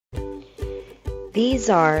These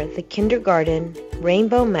are the Kindergarten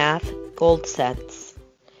Rainbow Math Gold Sets.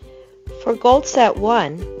 For Gold Set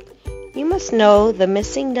 1, you must know the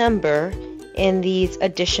missing number in these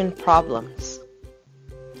addition problems.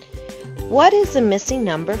 What is the missing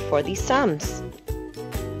number for these sums?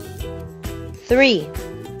 3,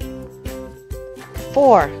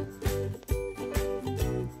 4,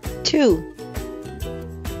 2,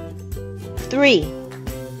 3,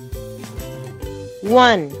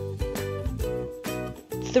 1,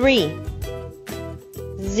 3,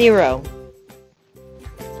 0.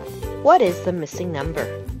 What is the missing number?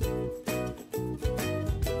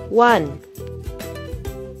 1,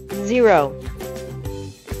 0,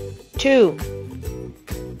 2,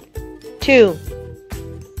 2,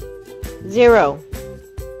 0,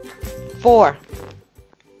 4.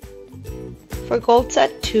 For Gold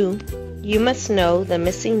Set 2, you must know the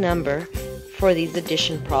missing number for these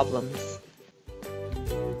addition problems.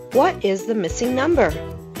 What is the missing number?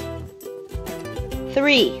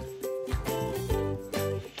 3,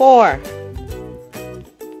 4,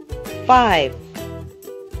 5,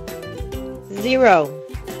 0,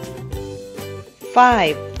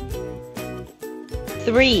 5,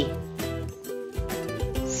 3,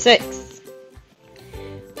 6.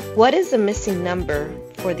 What is the missing number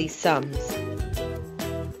for these sums?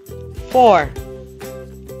 4,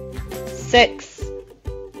 6,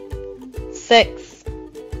 6,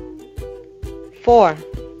 4,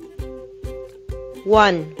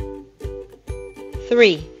 1,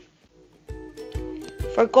 3.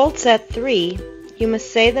 For Gold Set 3, you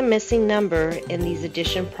must say the missing number in these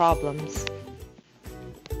addition problems.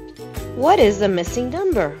 What is the missing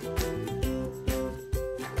number?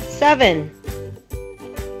 7,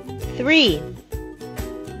 3,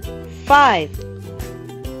 5,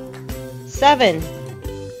 7,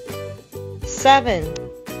 7,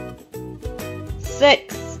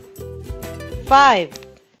 6, 5.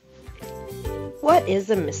 What is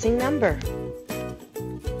the missing number?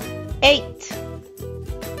 8,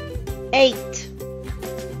 8,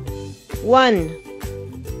 1,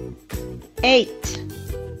 8,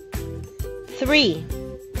 3,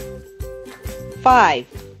 5.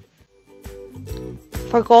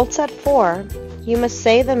 For Gold Set 4, you must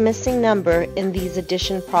say the missing number in these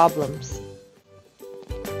addition problems.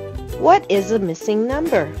 What is the missing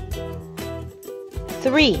number?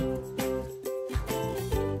 3,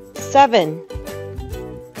 7,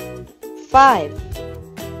 5,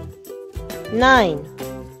 9,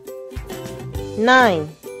 9,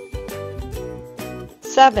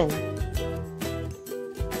 7,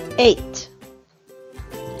 8.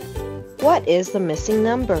 What is the missing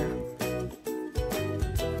number?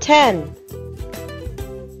 10,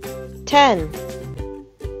 10,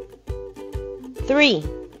 3,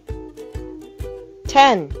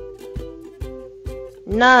 10,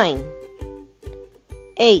 9,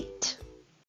 8.